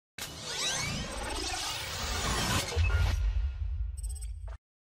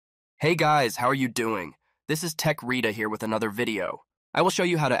Hey guys, how are you doing? This is Tech Rita here with another video. I will show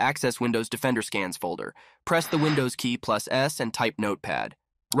you how to access Windows Defender Scans folder. Press the Windows key plus S and type Notepad.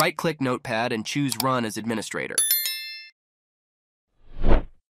 Right-click Notepad and choose Run as administrator.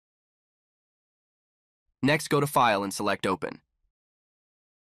 Next, go to File and select Open.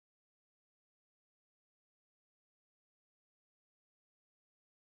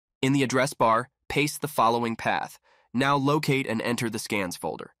 In the address bar, paste the following path. Now locate and enter the Scans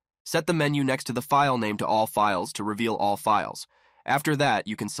folder. Set the menu next to the file name to All Files to reveal all files. After that,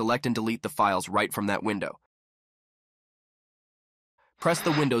 you can select and delete the files right from that window. Press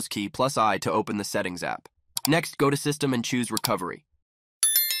the Windows key plus I to open the Settings app. Next, go to System and choose Recovery.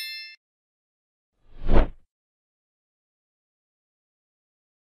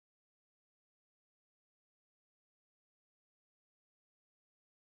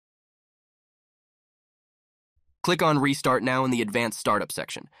 Click on Restart Now in the Advanced Startup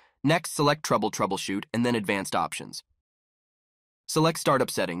section. Next, select Troubleshoot and then Advanced Options. Select Startup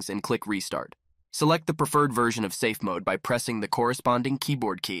Settings and click Restart. Select the preferred version of Safe Mode by pressing the corresponding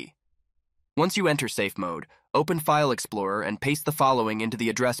keyboard key. Once you enter Safe Mode, open File Explorer and paste the following into the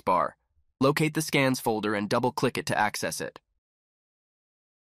address bar. Locate the Scans folder and double-click it to access it.